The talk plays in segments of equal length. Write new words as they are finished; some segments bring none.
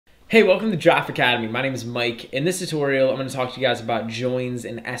Hey, welcome to Draft Academy. My name is Mike. In this tutorial, I'm going to talk to you guys about joins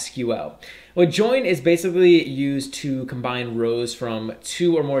in SQL. Well, join is basically used to combine rows from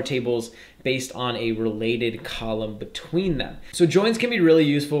two or more tables based on a related column between them. So joins can be really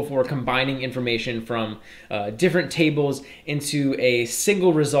useful for combining information from different tables into a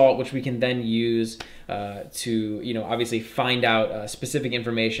single result, which we can then use to obviously find out specific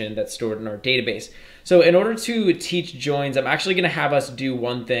information that's stored in our database. So in order to teach joins, I'm actually going to have us do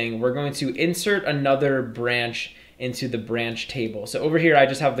one thing. We're going to insert another branch into the branch table. So over here, I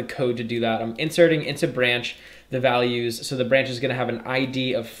just have the code to do that. I'm inserting into branch the values. So the branch is going to have an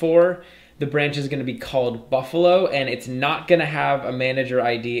ID of 4. The branch is going to be called Buffalo, and it's not going to have a manager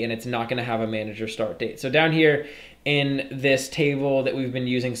ID, and it's not going to have a manager start date. So down here in this table that we've been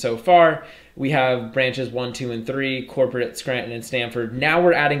using so far, we have branches 1, 2, and 3, corporate, Scranton, and Stanford. Now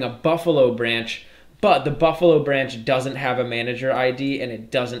we're adding a Buffalo branch, but the Buffalo branch doesn't have a manager ID and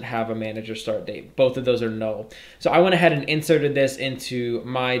it doesn't have a manager start date. Both of those are null. So I went ahead and inserted this into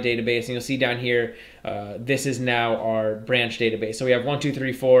my database, and you'll see down here, this is now our branch database. So we have 1, 2,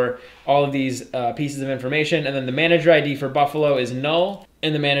 3, 4, all of these pieces of information, and then the manager ID for Buffalo is null,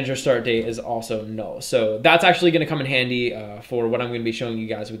 and the manager start date is also null. So that's actually going to come in handy for what I'm going to be showing you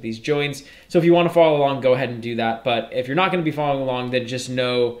guys with these joins. So if you want to follow along, go ahead and do that. But if you're not going to be following along, then just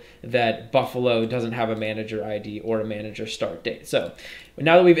know that Buffalo doesn't have a manager ID or a manager start date. So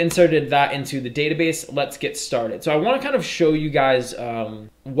now that we've inserted that into the database, let's get started. So I want to kind of show you guys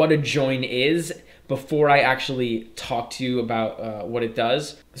what a join is before I actually talk to you about what it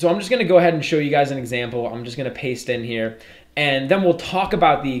does. So I'm just going to go ahead and show you guys an example. I'm just going to paste in here, and then we'll talk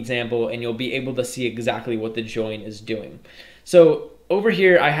about the example and you'll be able to see exactly what the join is doing. So over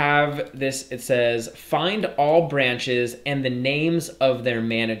here I have this, it says find all branches and the names of their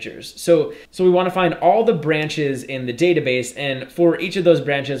managers. So we want to find all the branches in the database, and for each of those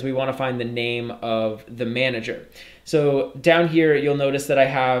branches we want to find the name of the manager. So down here you'll notice that I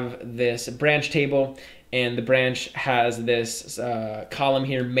have this branch table, and the branch has this column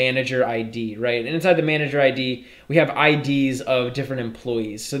here, manager ID, right? And inside the manager ID, we have IDs of different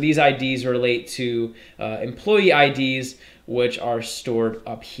employees. So these IDs relate to employee IDs, which are stored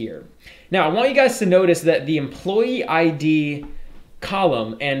up here. Now, I want you guys to notice that the employee ID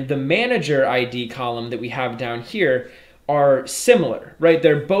column and the manager ID column that we have down here are similar, right?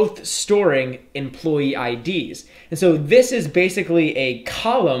 They're both storing employee IDs. And so this is basically a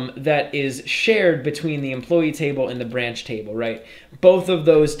column that is shared between the employee table and the branch table, right? Both of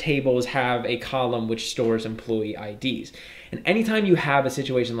those tables have a column which stores employee IDs. And anytime you have a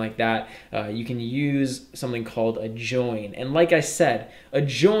situation like that, you can use something called a join. And like I said, a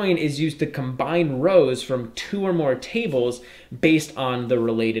join is used to combine rows from two or more tables based on the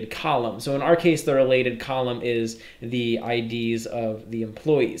related column. So in our case, the related column is the IDs of the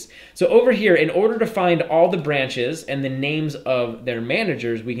employees. So over here, in order to find all the branches and the names of their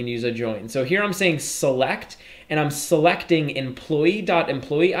managers, we can use a join. So here I'm saying select, and I'm selecting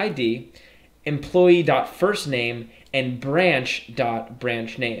employee.employee.id, employee.firstname, and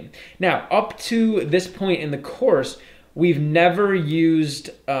branch.branch name. Now, up to this point in the course, we've never used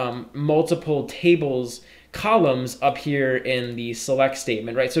multiple tables columns up here in the select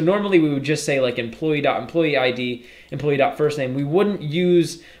statement, right? So normally we would just say like employee.employee.id, employee.firstname. We wouldn't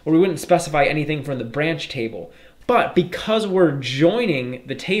use, or we wouldn't specify anything from the branch table. But because we're joining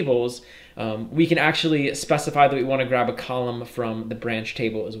the tables, we can actually specify that we want to grab a column from the branch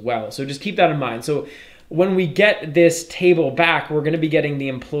table as well. So just keep that in mind. So when we get this table back, we're going to be getting the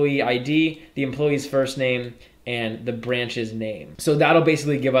employee ID, the employee's first name, and the branch's name. So that'll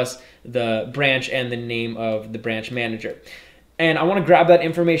basically give us the branch and the name of the branch manager. And I want to grab that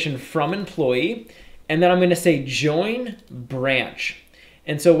information from employee, and then I'm going to say join branch.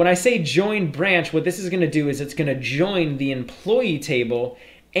 And so when I say join branch, what this is going to do is it's going to join the employee table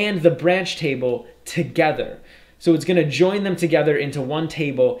and the branch table together. So it's going to join them together into one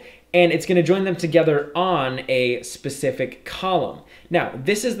table, and it's going to join them together on a specific column. Now,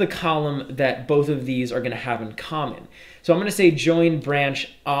 this is the column that both of these are going to have in common. So I'm going to say join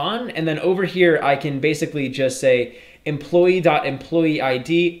branch on, and then over here I can basically just say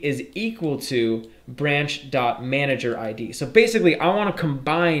employee.employee.id is equal to branch.manager ID. So basically I want to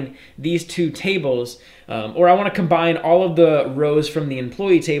combine these two tables, or I want to combine all of the rows from the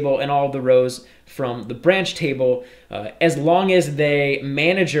employee table and all of the rows from the branch table, as long as the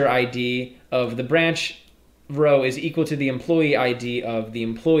manager ID of the branch row is equal to the employee ID of the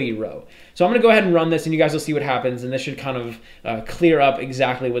employee row. So I'm going to go ahead and run this, and you guys will see what happens, and this should kind of clear up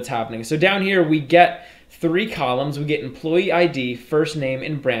exactly what's happening. So down here we get three columns. We get employee ID, first name,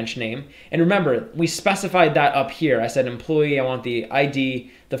 and branch name. And remember, we specified that up here. I said employee, I want the ID,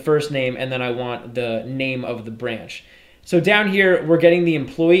 the first name, and then I want the name of the branch. So down here, we're getting the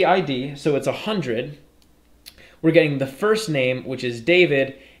employee ID, so it's 100. We're getting the first name, which is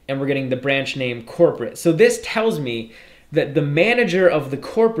David, and we're getting the branch name corporate. So this tells me that the manager of the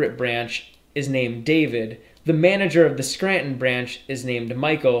corporate branch is named David, the manager of the Scranton branch is named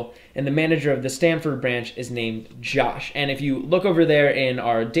Michael, and the manager of the Stanford branch is named Josh. And if you look over there in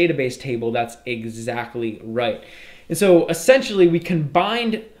our database table, that's exactly right. And so essentially we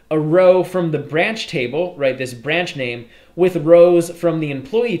combined a row from the branch table, right, this branch name, with rows from the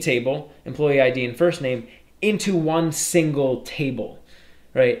employee table, employee ID and first name, into one single table,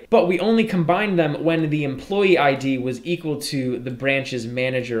 right? But we only combined them when the employee ID was equal to the branch's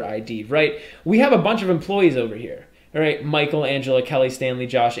manager ID, right? We have a bunch of employees over here, all right? Michael, Angela, Kelly, Stanley,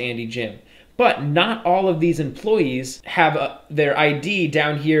 Josh, Andy, Jim. But not all of these employees have their ID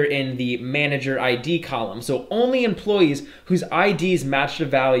down here in the manager ID column. So only employees whose IDs match the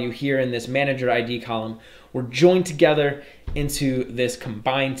value here in this manager ID column were joined together into this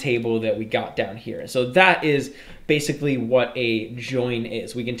combined table that we got down here. So that is basically what a join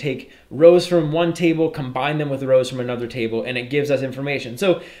is. We can take rows from one table, combine them with rows from another table, and it gives us information.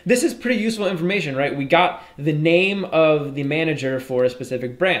 So this is pretty useful information, right? We got the name of the manager for a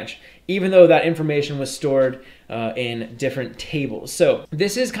specific branch, even though that information was stored in different tables. So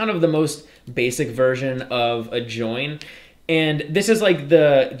this is kind of the most basic version of a join. And this is like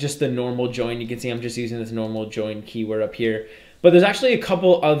just the normal join. You can see I'm just using this normal join keyword up here. But there's actually a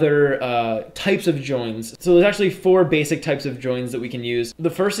couple other types of joins. So there's actually 4 basic types of joins that we can use. The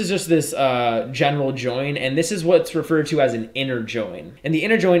first is just this general join, and this is what's referred to as an inner join. And the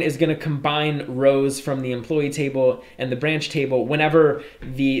inner join is going to combine rows from the employee table and the branch table whenever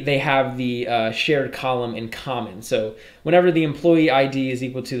they have the shared column in common. So whenever the employee ID is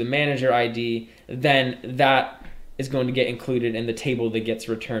equal to the manager ID, then that is going to get included in the table that gets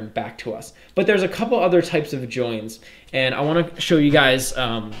returned back to us. But there's a couple other types of joins, and I want to show you guys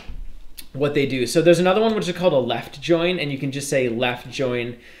what they do. So there's another one which is called a left join, and you can just say left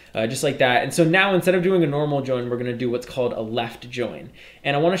join just like that. And so now instead of doing a normal join, we're going to do what's called a left join.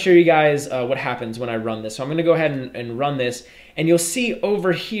 And I want to show you guys what happens when I run this. So I'm going to go ahead and run this, and you'll see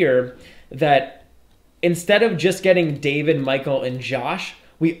over here that instead of just getting David, Michael, and Josh,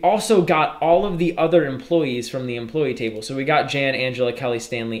 we also got all of the other employees from the employee table. So we got Jan, Angela, Kelly,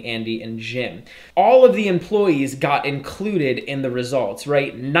 Stanley, Andy, and Jim. All of the employees got included in the results,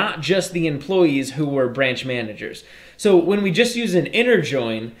 right? Not just the employees who were branch managers. So when we just use an inner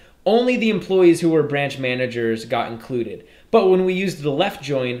join, only the employees who were branch managers got included. But when we used the left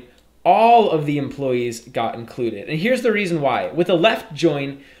join, all of the employees got included. And here's the reason why. With a left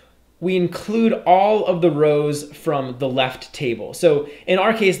join, we include all of the rows from the left table. So in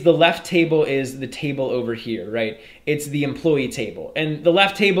our case, the left table is the table over here, right? It's the employee table. And the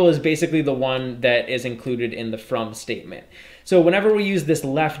left table is basically the one that is included in the from statement. So whenever we use this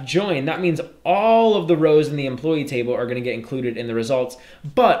left join, that means all of the rows in the employee table are going to get included in the results,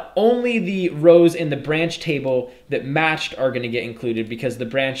 but only the rows in the branch table that matched are going to get included because the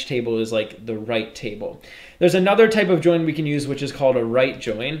branch table is like the right table. There's another type of join we can use which is called a right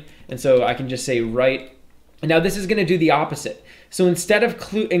join. And so I can just say right. And now this is going to do the opposite. So instead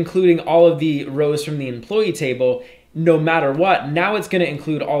of including all of the rows from the employee table, no matter what, now it's going to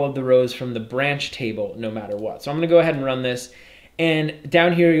include all of the rows from the branch table no matter what. So I'm going to go ahead and run this. And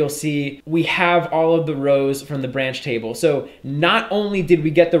down here you'll see we have all of the rows from the branch table. So not only did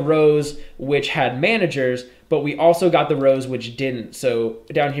we get the rows which had managers, but we also got the rows which didn't. So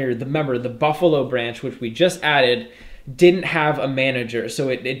down here, remember the Buffalo branch, which we just added, didn't have a manager, so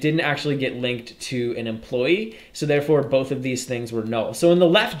it didn't actually get linked to an employee, so therefore both of these things were null. So in the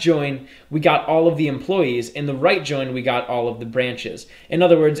left join, we got all of the employees. In the right join, we got all of the branches. In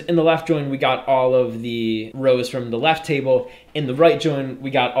other words, in the left join, we got all of the rows from the left table. In the right join,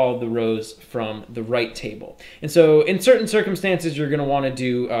 we got all the rows from the right table. And so in certain circumstances, you're going to want to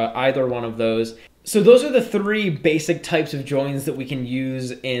do either one of those. So those are the 3 basic types of joins that we can use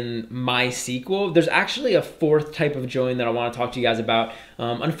in MySQL. There's actually a 4th type of join that I want to talk to you guys about.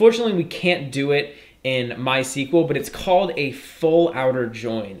 Unfortunately, we can't do it in MySQL, but it's called a full outer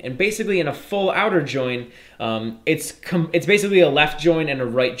join. And basically in a full outer join, it's basically a left join and a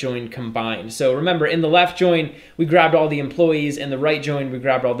right join combined. So remember, in the left join, we grabbed all the employees. In the right join, we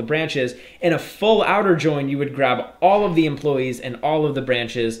grabbed all the branches. In a full outer join, you would grab all of the employees and all of the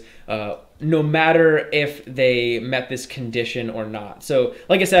branches no matter if they met this condition or not. So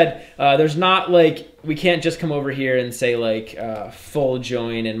like I said, there's not like, we can't just come over here and say like full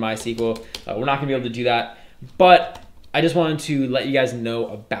join in MySQL. We're not gonna be able to do that, but I just wanted to let you guys know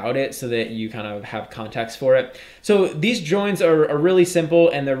about it so that you kind of have context for it. So these joins are really simple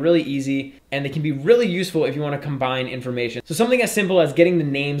and they're really easy, and they can be really useful if you want to combine information. So something as simple as getting the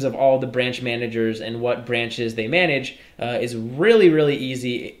names of all the branch managers and what branches they manage is really, really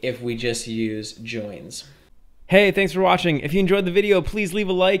easy if we just use joins. Hey, thanks for watching. If you enjoyed the video, please leave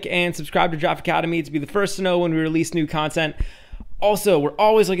a like and subscribe to Draft Academy to be the first to know when we release new content. Also, we're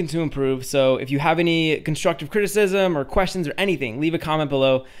always looking to improve, so if you have any constructive criticism or questions or anything, leave a comment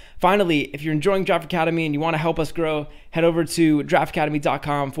below. Finally, if you're enjoying Draft Academy and you want to help us grow, head over to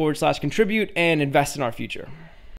draftacademy.com/contribute and invest in our future.